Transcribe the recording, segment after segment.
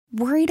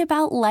Worried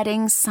about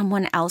letting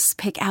someone else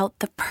pick out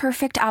the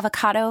perfect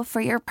avocado for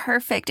your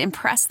perfect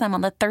impress them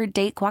on the third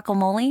date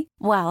guacamole?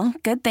 Well,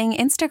 good thing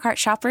Instacart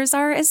shoppers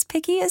are as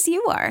picky as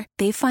you are.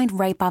 They find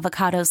ripe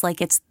avocados like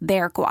it's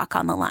their guac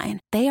on the line.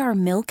 They are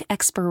milk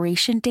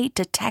expiration date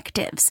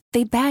detectives.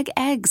 They bag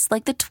eggs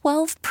like the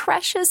 12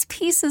 precious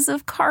pieces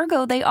of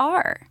cargo they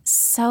are.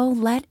 So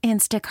let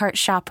Instacart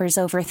shoppers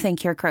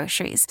overthink your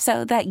groceries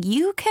so that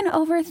you can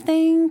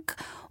overthink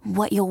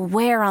what you'll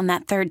wear on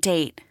that third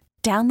date.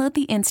 Download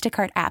the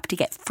Instacart app to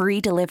get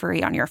free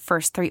delivery on your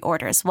first 3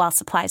 orders while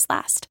supplies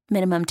last.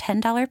 Minimum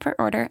 $10 per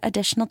order.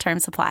 Additional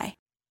terms apply.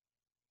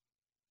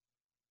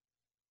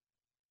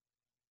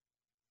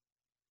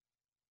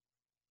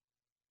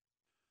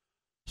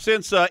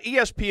 Since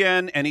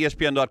ESPN and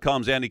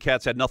ESPN.com's Andy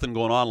Katz had nothing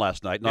going on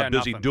last night, not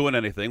busy doing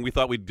anything, we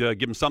thought we'd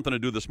give him something to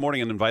do this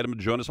morning and invite him to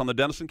join us on the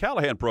Dennis and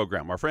Callahan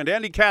program. Our friend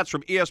Andy Katz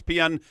from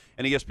ESPN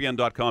and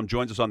ESPN.com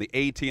joins us on the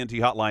AT&T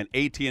hotline,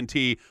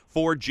 AT&T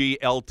 4G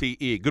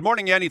LTE. Good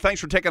morning, Andy. Thanks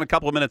for taking a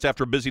couple of minutes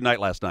after a busy night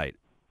last night.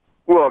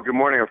 Well, good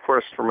morning. Of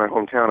course, from my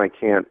hometown, I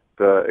can't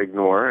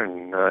ignore.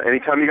 And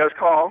anytime you guys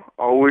call,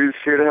 always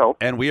here to help.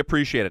 And we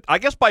appreciate it. I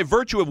guess by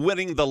virtue of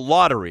winning the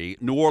lottery,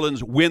 New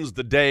Orleans wins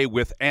the day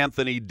with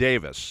Anthony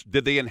Davis.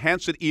 Did they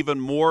enhance it even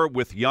more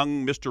with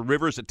young Mr.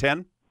 Rivers at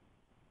 10?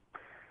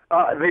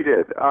 They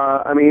did.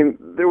 I mean,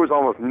 there was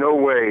almost no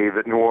way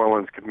that New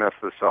Orleans could mess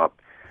this up.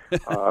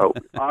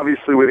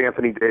 Obviously, with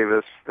Anthony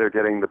Davis, they're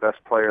getting the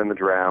best player in the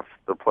draft,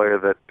 the player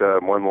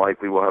that more than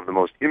likely will have the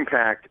most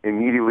impact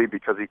immediately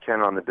because he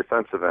can on the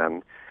defensive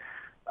end.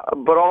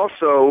 But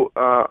also,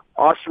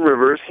 Austin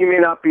Rivers, he may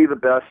not be the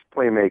best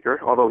playmaker,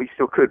 although he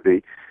still could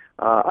be.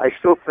 I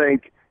still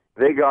think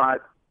they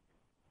got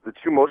the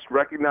 2 most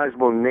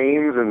recognizable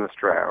names in this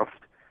draft,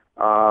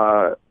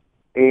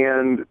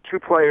 and 2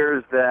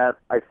 players that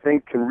I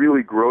think can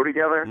really grow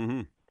together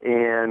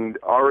and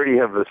already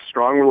have a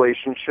strong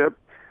relationship.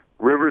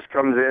 Rivers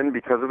comes in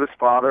because of his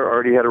father,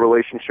 already had a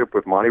relationship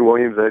with Monty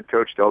Williams, the head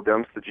coach, Del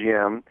Demps, the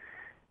GM.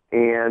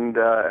 And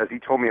as he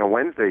told me on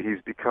Wednesday,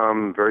 he's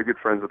become very good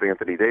friends with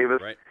Anthony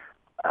Davis. Right.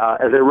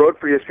 As I wrote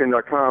for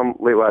ESPN.com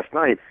late last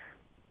night,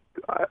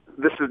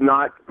 this is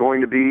not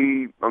going to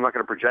be, I'm not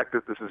going to project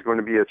that this is going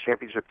to be a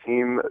championship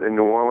team in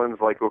New Orleans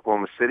like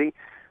Oklahoma City,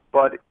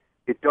 but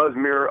it does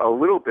mirror a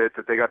little bit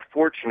that they got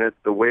fortunate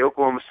the way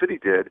Oklahoma City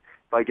did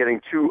by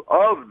getting 2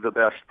 of the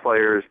best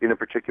players in a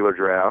particular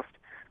draft.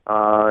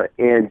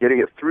 And getting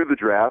it through the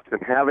draft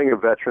and having a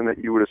veteran that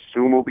you would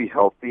assume will be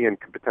healthy and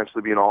could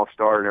potentially be an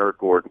all-star in Eric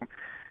Gordon.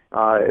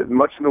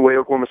 Much in the way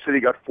Oklahoma City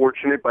got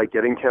fortunate by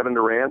getting Kevin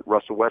Durant,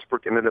 Russell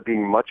Westbrook ended up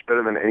being much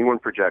better than anyone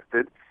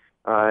projected.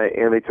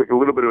 And they took a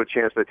little bit of a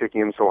chance by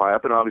taking him so high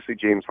up, and obviously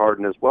James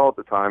Harden as well at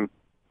the time.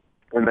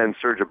 And then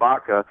Serge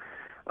Ibaka,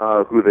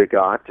 who they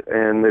got.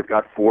 And they've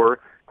got 4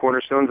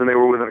 cornerstones, and they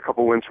were within a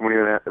couple wins from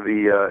winning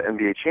the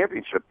NBA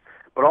championship.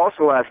 But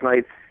also last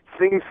night,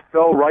 things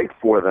fell right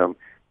for them.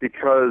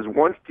 Because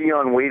once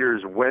Dion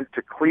Waiters went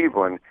to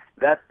Cleveland,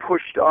 that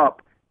pushed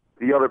up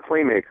the other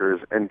playmakers,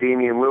 and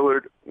Damian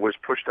Lillard was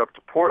pushed up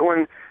to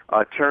Portland.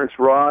 Terrence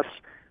Ross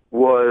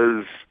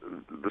was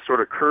the sort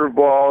of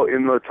curveball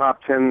in the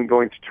top 10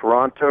 going to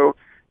Toronto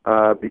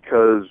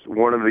because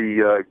one of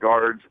the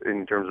guards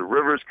in terms of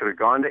Rivers could have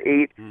gone to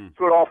 8.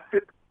 So it all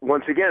fit,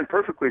 once again,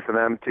 perfectly for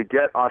them to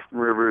get Austin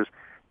Rivers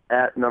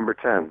at number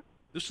 10.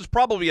 This is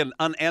probably an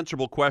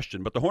unanswerable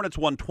question, but the Hornets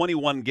won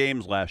 21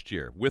 games last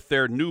year. With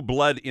their new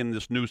blood in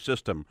this new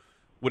system,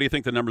 what do you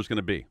think the number is going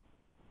to be?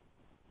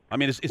 I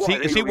mean, is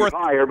he worth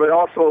higher? But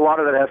also a lot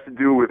of that has to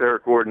do with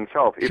Eric Gordon's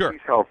health. If he's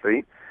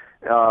healthy,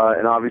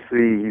 and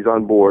obviously he's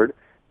on board,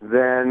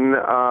 then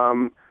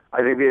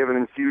I think they have an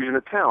infusion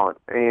of talent,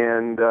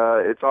 and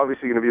it's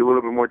obviously going to be a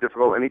little bit more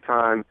difficult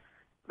anytime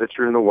that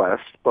you're in the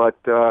West. But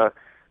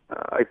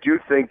I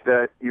do think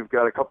that you've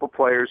got a couple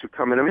players who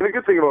come in. I mean, the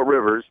good thing about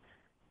Rivers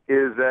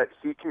is that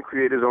he can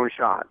create his own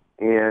shot,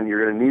 and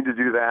you're going to need to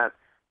do that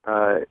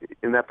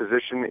in that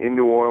position in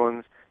New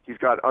Orleans. He's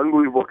got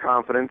unbelievable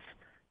confidence.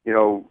 You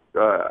know,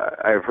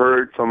 I've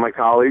heard some of my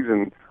colleagues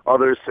and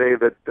others say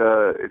that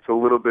it's a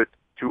little bit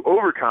too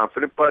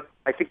overconfident, but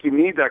I think you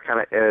need that kind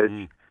of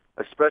edge,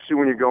 especially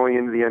when you're going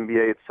into the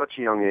NBA at such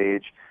a young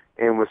age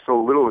and with so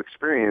little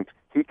experience.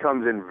 He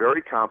comes in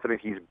very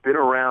confident. He's been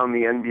around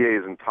the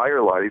NBA his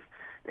entire life,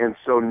 and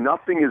so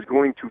nothing is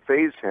going to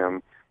faze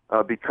him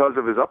because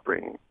of his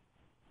upbringing.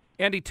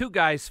 Andy, 2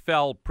 guys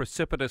fell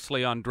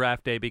precipitously on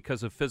draft day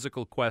because of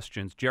physical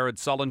questions. Jared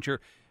Sullinger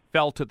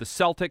fell to the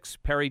Celtics.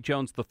 Perry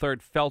Jones III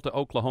fell to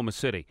Oklahoma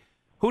City.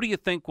 Who do you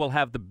think will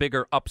have the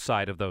bigger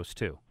upside of those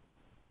 2?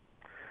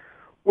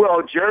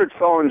 Well, Jared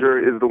Sullinger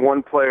is the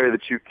one player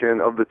that you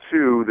can, of the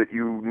 2, that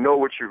you know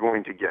what you're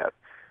going to get.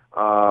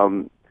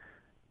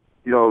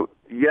 You know,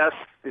 yes,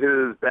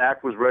 his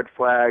back was red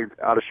flagged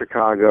out of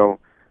Chicago,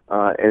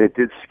 and it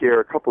did scare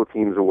a couple of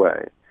teams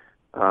away.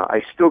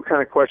 I still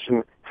kind of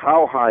question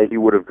how high he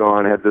would have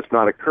gone had this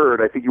not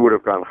occurred. I think he would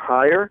have gone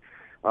higher,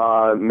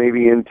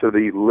 maybe into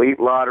the late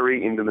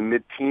lottery, into the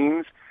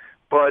mid-teens.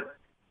 But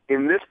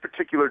in this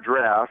particular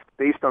draft,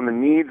 based on the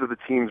needs of the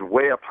teams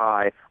way up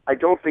high, I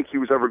don't think he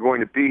was ever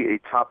going to be a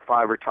top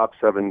 5 or top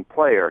 7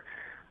 player.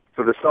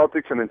 For the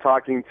Celtics, and in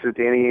talking to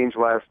Danny Ainge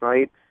last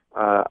night,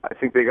 I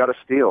think they got a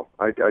steal.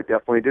 I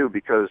definitely do,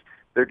 because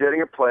they're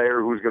getting a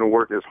player who's going to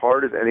work as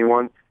hard as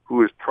anyone,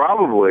 who is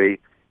probably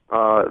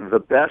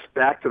the best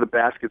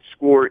back-to-the-basket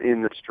scorer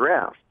in this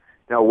draft.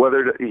 Now,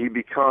 whether he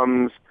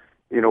becomes,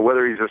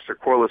 whether he's a Sir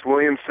Corliss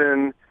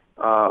Williamson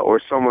or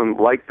someone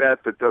like that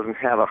doesn't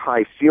have a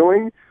high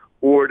ceiling,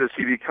 or does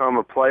he become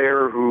a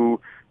player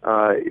who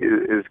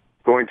is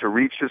going to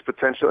reach his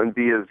potential and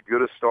be as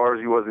good a star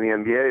as he was in the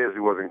NBA as he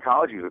was in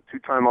college? He was a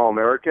 2-time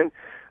All-American.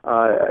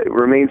 It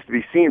remains to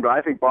be seen, but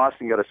I think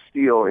Boston got a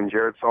steal in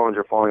Jared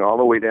Sullinger falling all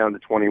the way down to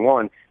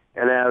 21.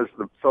 And as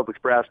the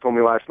Celtics brass told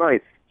me last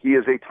night, he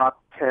is a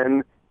top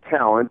 10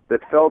 talent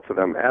that fell to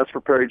them. As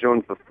for Perry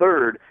Jones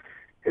III,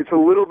 it's a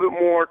little bit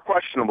more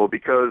questionable,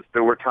 because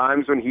there were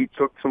times when he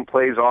took some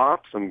plays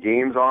off, some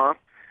games off.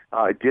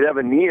 Did have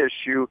a knee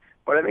issue,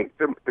 but I think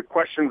the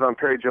questions on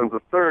Perry Jones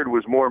III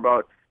was more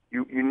about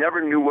you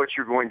never knew what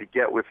you're going to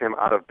get with him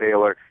out of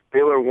Baylor.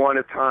 Baylor won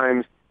at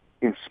times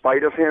in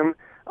spite of him.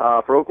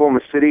 For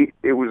Oklahoma City,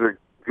 it was a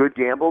good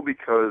gamble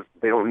because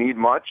they don't need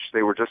much.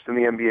 They were just in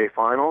the NBA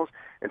Finals,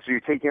 and so you're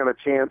taking on a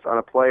chance on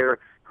a player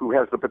who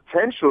has the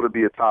potential to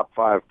be a top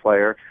 5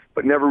 player,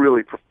 but never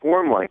really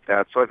performed like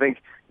that. So I think,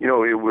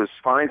 it was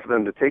fine for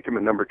them to take him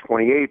at number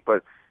 28,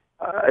 but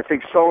I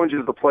think Sullinger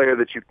is the player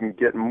that you can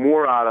get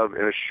more out of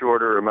in a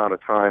shorter amount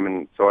of time,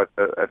 and so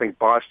I think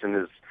Boston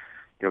is,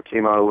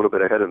 came out a little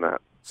bit ahead in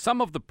that.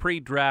 Some of the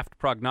pre-draft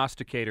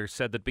prognosticators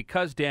said that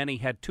because Danny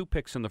had 2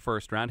 picks in the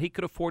first round, he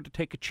could afford to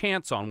take a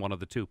chance on one of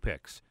the 2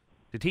 picks.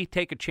 Did he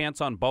take a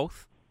chance on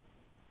both?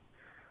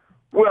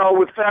 Well,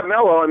 with Fat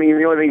Melo,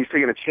 the only thing he's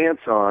taking a chance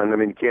on,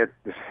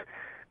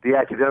 the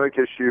academic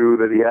issue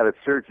that he had at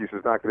Syracuse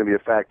is not going to be a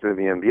factor in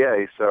the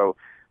NBA. So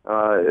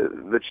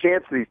the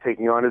chance that he's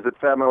taking on is that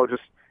Fat Melo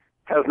just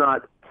has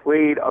not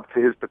played up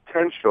to his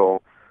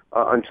potential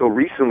until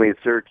recently at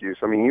Syracuse.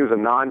 He was a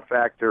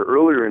non-factor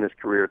earlier in his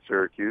career at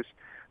Syracuse.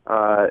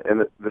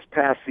 And this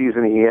past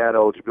season he had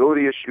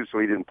eligibility issues, so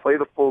he didn't play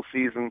the full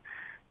season.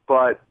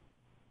 But,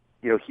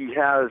 he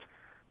has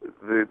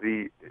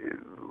the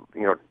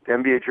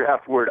NBA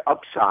draft word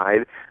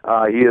upside.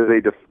 He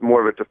is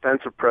more of a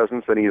defensive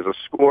presence than he is a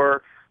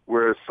scorer,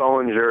 whereas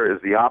Sullinger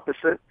is the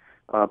opposite.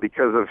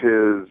 Because of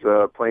his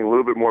playing a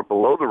little bit more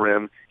below the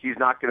rim, he's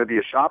not going to be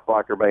a shot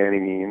blocker by any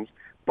means,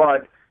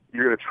 but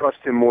you're going to trust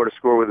him more to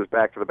score with his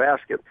back to the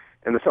basket.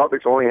 And the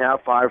Celtics only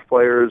have 5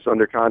 players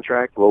under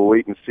contract. We'll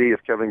wait and see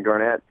if Kevin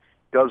Garnett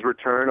does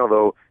return,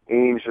 although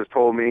Ainge has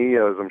told me,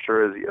 as I'm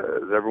sure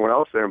as everyone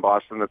else there in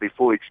Boston, that he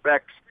fully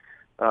expects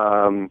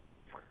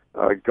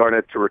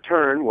Garnett to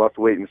return. We'll have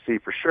to wait and see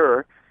for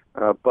sure.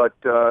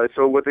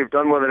 So what they've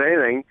done more than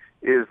anything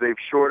is they've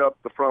shored up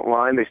the front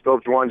line. They still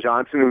have Juwan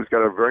Johnson, who's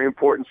got a very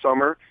important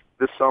summer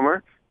this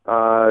summer,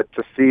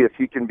 to see if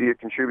he can be a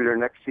contributor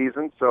next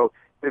season. So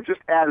they've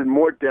just added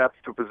more depth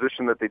to a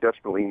position that they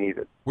desperately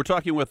needed. We're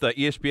talking with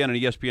ESPN and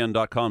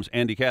ESPN.com's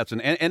Andy Katz,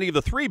 and any of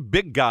the 3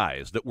 big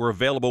guys that were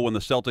available when the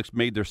Celtics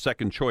made their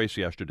second choice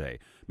yesterday.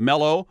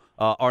 Melo,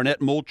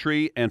 Arnett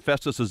Moultrie, and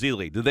Festus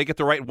Ezeli. Did they get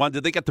the right one?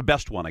 Did they get the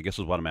best one, I guess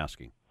is what I'm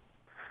asking.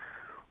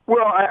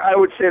 Well, I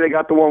would say they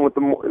got the one with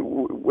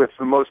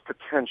the most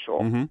potential.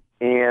 Mm-hmm.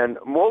 And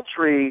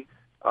Moultrie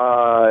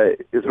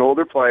is an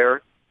older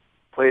player,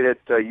 played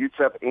at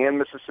UTEP and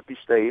Mississippi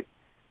State.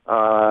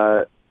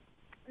 The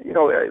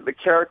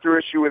character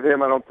issue with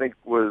him I don't think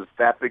was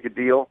that big a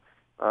deal.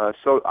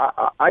 So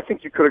I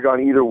think you could have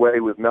gone either way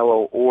with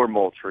Melo or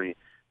Moultrie.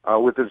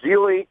 With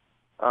Ezeli,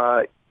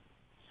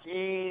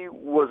 he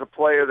was a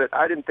player that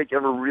I didn't think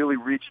ever really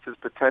reached his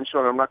potential,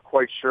 and I'm not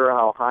quite sure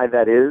how high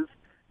that is.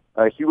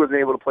 He wasn't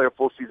able to play a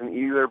full season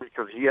either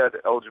because he had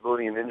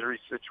eligibility and injury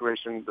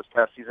situation this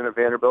past season at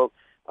Vanderbilt.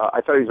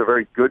 I thought he was a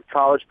very good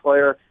college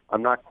player.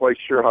 I'm not quite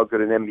sure how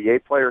good an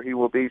NBA player he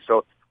will be.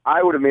 So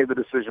I would have made the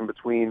decision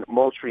between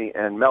Moultrie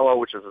and Melo,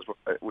 which is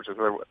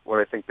what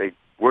I think they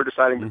were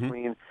deciding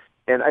between.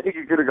 And I think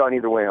you could have gone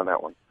either way on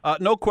that one.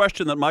 No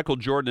question that Michael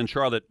Jordan and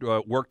Charlotte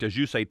worked, as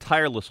you say,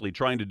 tirelessly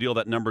trying to deal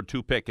that number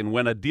 2 pick. And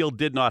when a deal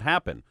did not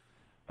happen,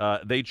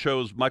 they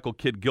chose Michael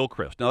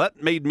Kidd-Gilchrist. Now,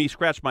 that made me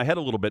scratch my head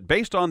a little bit.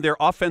 Based on their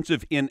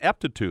offensive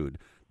ineptitude,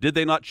 did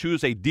they not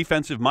choose a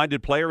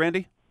defensive-minded player,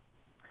 Andy?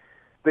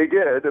 They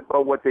did,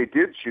 but what they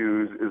did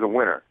choose is a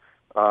winner.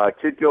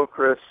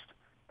 Kidd-Gilchrist,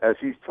 as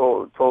he's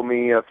told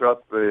me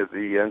throughout the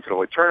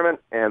NCAA tournament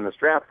and the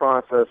draft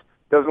process,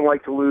 doesn't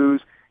like to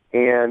lose.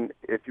 And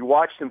if you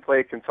watched him play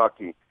at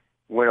Kentucky,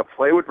 when a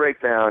play would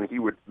break down, he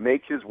would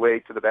make his way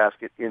to the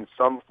basket in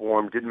some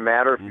form. Didn't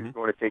matter if he was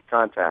going to take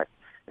contact.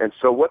 And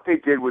so what they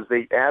did was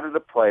they added a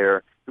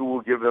player who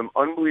will give them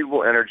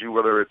unbelievable energy,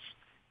 whether it's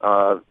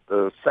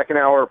the second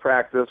hour of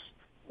practice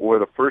or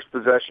the first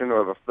possession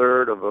or the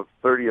third or the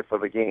 30th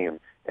of the game.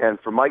 And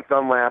for Mike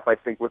Dunlap, I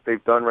think what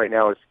they've done right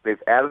now is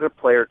they've added a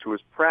player to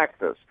his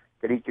practice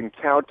that he can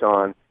count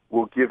on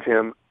will give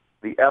him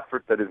the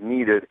effort that is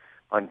needed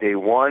on day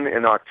one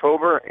in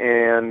October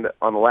and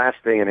on the last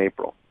day in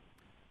April.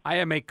 I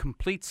am a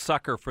complete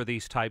sucker for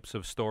these types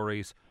of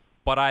stories,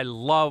 but I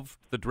loved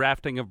the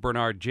drafting of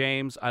Bernard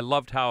James. I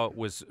loved how it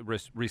was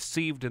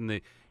received in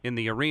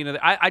the arena.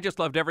 I just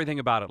loved everything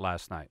about it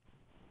last night.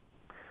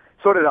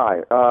 So did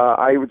I.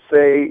 I would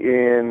say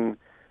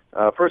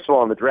first of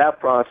all, in the draft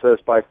process,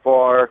 by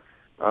far,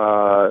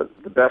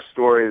 the best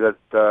story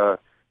that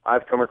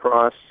I've come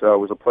across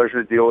was a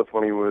pleasure to deal with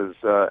when he was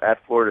at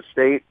Florida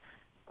State.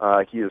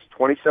 He is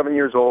 27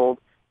 years old,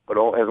 but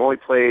has only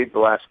played the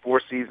last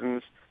 4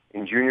 seasons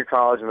in junior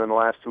college and then the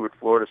last 2 at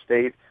Florida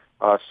State.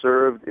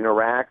 Served in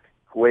Iraq,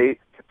 Kuwait,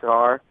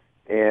 Qatar,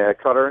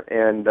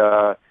 and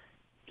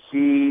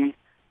he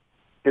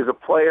is a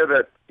player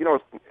that,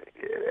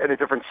 at a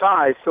different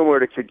size, similar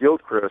to Kid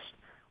Gilchrist,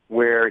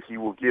 where he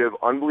will give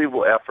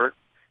unbelievable effort.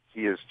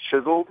 He is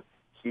chiseled.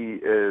 He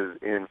is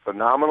in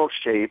phenomenal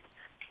shape.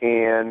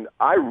 And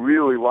I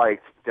really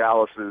liked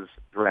Dallas's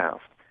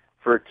draft.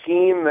 For a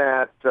team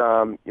that,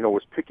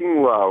 was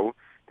picking low,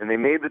 and they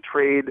made the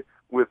trade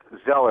with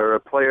Zeller, a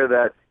player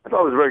that I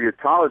thought was a very good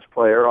college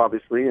player,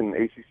 obviously, and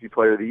ACC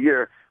Player of the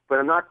Year, but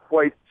I'm not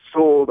quite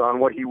sold on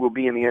what he will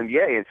be in the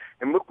NBA.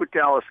 And look what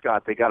Dallas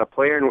got. They got a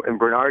player in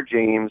Bernard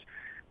James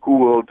who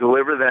will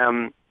deliver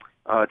them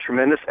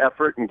tremendous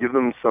effort and give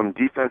them some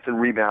defense and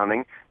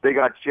rebounding. They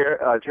got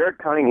Jared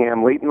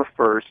Cunningham late in the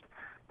first,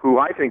 who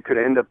I think could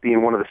end up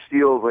being one of the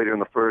steals later in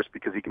the first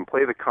because he can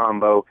play the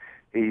combo.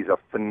 He's a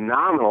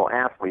phenomenal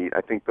athlete.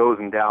 I think those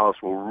in Dallas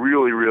will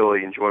really,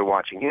 really enjoy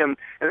watching him.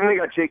 And then they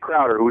got Jay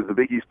Crowder, who was the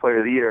Big East Player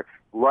of the Year,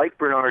 like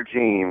Bernard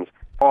James,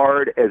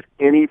 hard as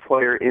any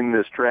player in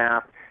this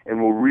draft,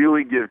 and will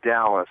really give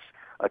Dallas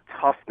a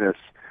toughness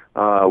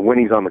when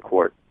he's on the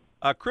court.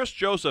 Chris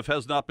Joseph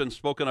has not been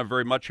spoken of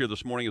very much here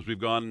this morning as we've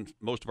gone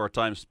most of our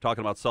time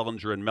talking about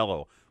Sullinger and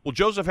Melo. Will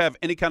Joseph have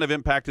any kind of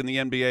impact in the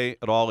NBA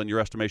at all, in your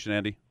estimation,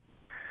 Andy?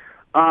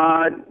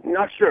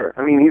 Not sure.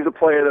 I mean, he's a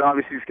player that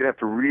obviously is going to have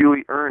to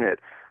really earn it.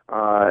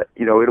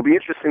 It'll be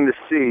interesting to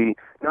see,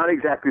 not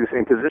exactly the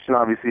same position,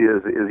 obviously,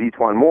 as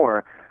E'Twaun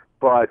Moore,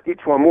 but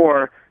E'Twaun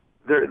Moore,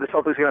 the Celtics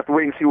are going to have to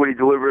wait and see what he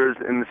delivers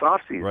in this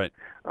offseason. Right.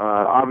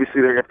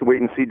 Obviously, they're going to have to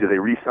wait and see, do they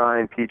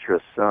re-sign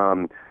Petrus,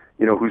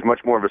 who's much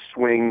more of a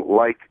swing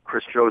like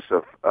Chris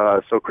Joseph.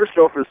 So Chris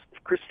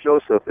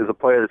Joseph is a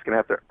player that's going to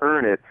have to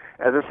earn it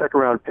as a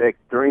second-round pick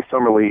during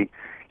Summer League.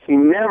 He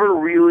never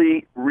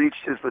really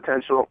reached his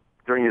potential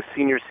during his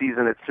senior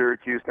season at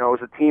Syracuse. Now,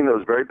 it was a team that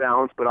was very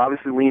balanced, but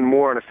obviously leaned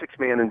more on a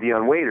six-man than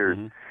Dion Waiters.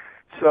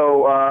 Mm-hmm.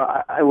 So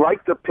I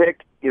like the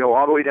pick,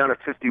 all the way down at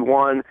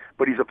 51,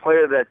 but he's a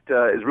player that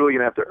is really going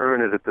to have to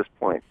earn it at this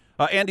point.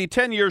 Andy,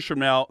 10 years from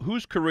now,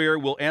 whose career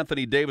will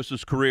Anthony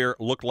Davis's career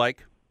look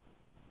like?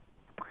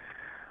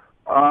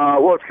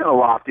 Well, it's kind of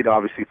lofty to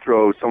obviously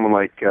throw someone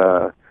like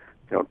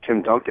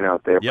Tim Duncan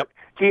out there. Yep.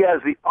 He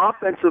has the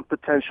offensive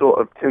potential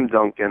of Tim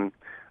Duncan.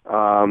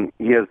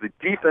 He has the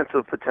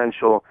defensive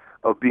potential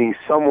of being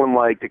someone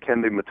like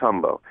Dikembe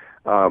Mutombo.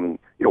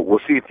 We'll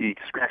see if he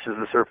scratches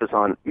the surface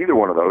on either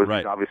one of those. Right.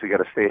 He's obviously got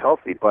to stay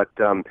healthy. But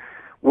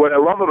what I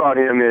love about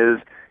him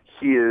is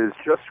he is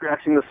just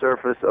scratching the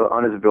surface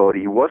on his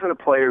ability. He wasn't a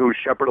player who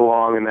shepherded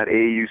along in that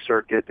AAU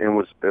circuit and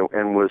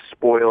was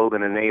spoiled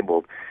and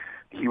enabled.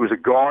 He was a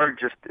guard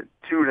just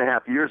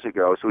 2.5 years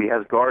ago, so he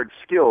has guard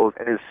skills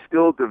and is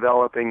still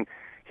developing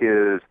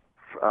his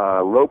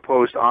low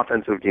post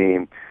offensive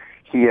game.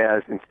 He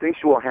has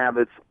instinctual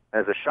habits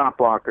as a shot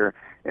blocker,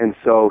 and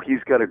so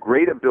he's got a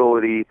great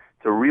ability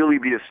to really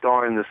be a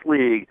star in this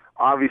league.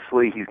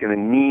 Obviously, he's going to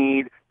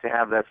need to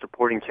have that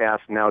supporting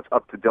cast. Now it's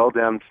up to Dell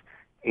Demps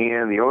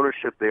and the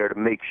ownership there to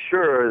make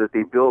sure that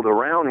they build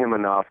around him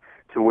enough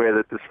to where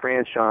that this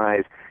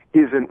franchise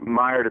isn't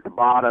mired at the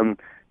bottom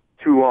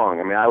too long.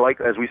 I mean,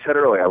 as we said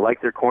earlier, I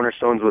like their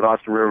cornerstones with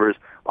Austin Rivers.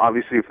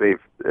 Obviously, if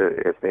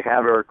they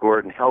have Eric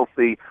Gordon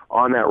healthy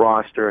on that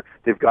roster,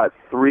 they've got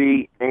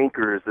 3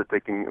 anchors that they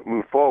can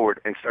move forward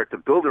and start to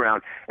build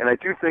around. And I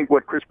do think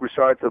what Chris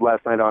Broussard said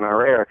last night on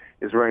our air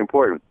is very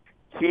important.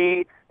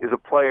 He is a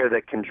player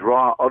that can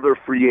draw other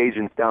free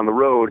agents down the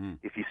road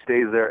if he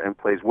stays there and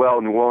plays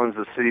well. New Orleans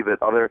is a city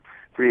that other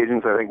free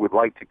agents, I think, would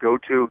like to go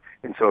to.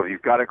 And so if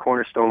you've got a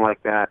cornerstone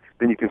like that,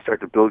 then you can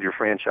start to build your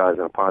franchise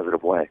in a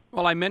positive way.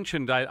 Well, I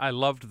mentioned I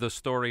loved the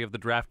story of the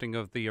drafting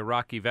of the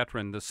Iraqi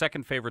veteran. The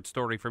second favorite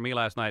story for me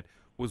last night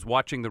was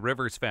watching the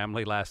Rivers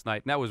family last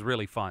night, and that was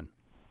really fun.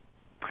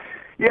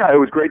 Yeah, it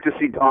was great to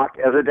see Doc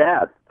as a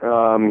dad.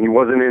 He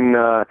wasn't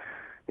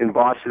in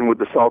Boston with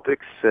the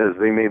Celtics as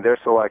they made their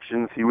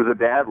selections. He was a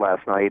dad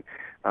last night.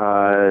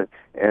 You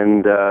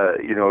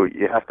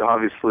have to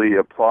obviously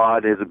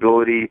applaud his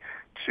ability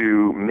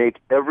to make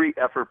every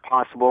effort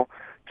possible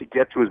to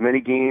get to as many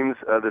games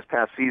this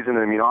past season.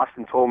 I mean,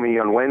 Austin told me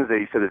on Wednesday,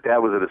 he said his dad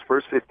was at his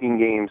first 15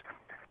 games.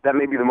 That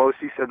may be the most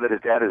he said that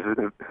his dad has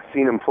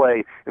seen him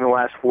play in the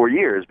last 4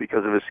 years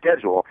because of his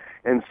schedule.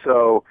 And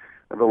so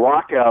the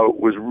lockout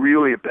was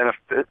really a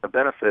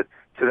benefit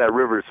to that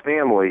Rivers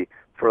family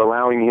for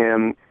allowing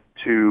him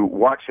to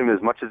watch him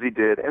as much as he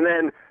did. And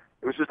then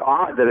it was just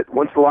odd that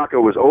once the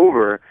lockout was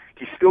over,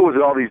 he still was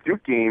at all these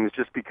Duke games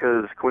just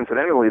because,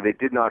 coincidentally, they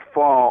did not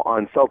fall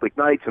on Celtic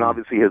nights, and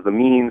obviously has the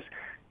means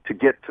to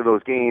get to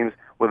those games,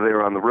 whether they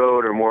were on the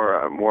road or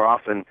more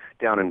often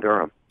down in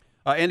Durham.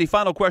 Andy,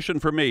 final question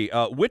for me.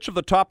 Which of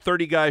the top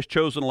 30 guys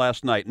chosen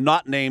last night,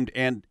 not named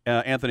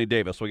Anthony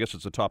Davis, so I guess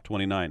it's the top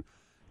 29,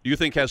 do you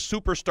think has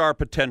superstar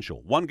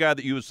potential? One guy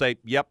that you would say,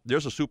 yep,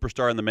 there's a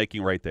superstar in the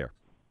making right there.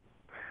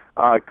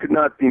 Could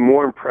not be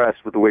more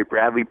impressed with the way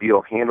Bradley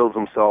Beal handles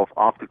himself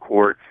off the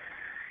court.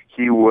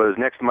 He was,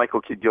 next to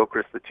Michael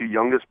Kidd-Gilchrist, the two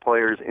youngest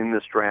players in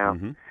this draft.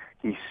 Mm-hmm.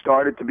 He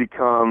started to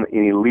become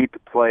an elite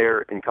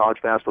player in college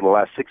basketball the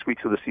last 6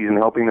 weeks of the season,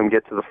 helping them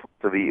get to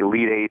the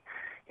Elite Eight.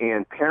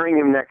 And pairing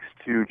him next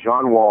to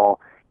John Wall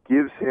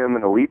gives him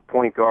an elite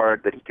point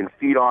guard that he can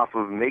feed off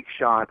of, make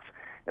shots,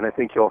 and I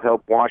think he'll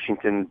help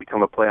Washington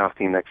become a playoff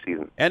team next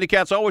season. Andy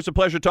Katz, always a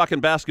pleasure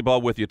talking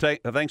basketball with you.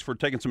 Thanks for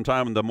taking some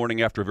time in the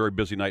morning after a very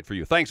busy night for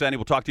you. Thanks, Andy.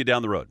 We'll talk to you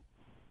down the road.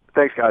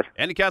 Thanks, guys.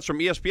 Andy Katz from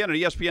ESPN and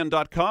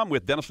ESPN.com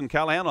with Dennis and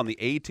Callahan on the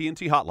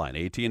AT&T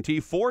hotline,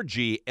 AT&T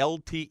 4G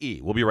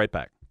LTE. We'll be right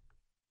back.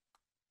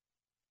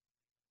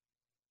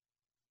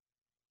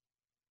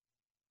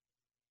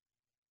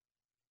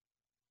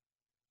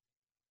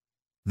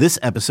 This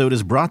episode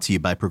is brought to you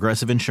by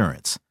Progressive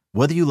Insurance.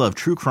 Whether you love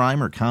true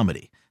crime or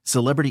comedy,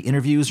 celebrity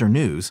interviews or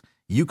news,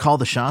 you call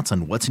the shots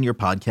on what's in your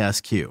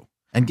podcast queue.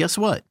 And guess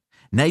what?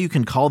 Now you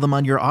can call them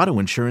on your auto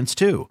insurance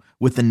too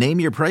with the Name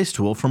Your Price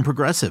tool from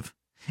Progressive.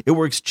 It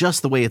works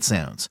just the way it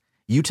sounds.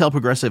 You tell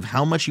Progressive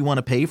how much you want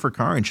to pay for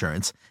car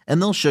insurance,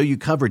 and they'll show you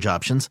coverage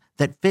options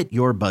that fit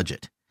your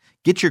budget.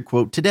 Get your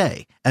quote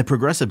today at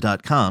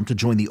Progressive.com to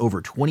join the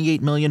over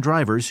 28 million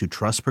drivers who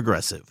trust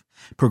Progressive.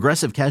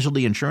 Progressive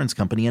Casualty Insurance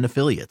Company and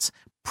Affiliates.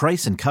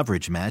 Price and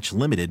coverage match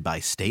limited by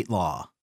state law.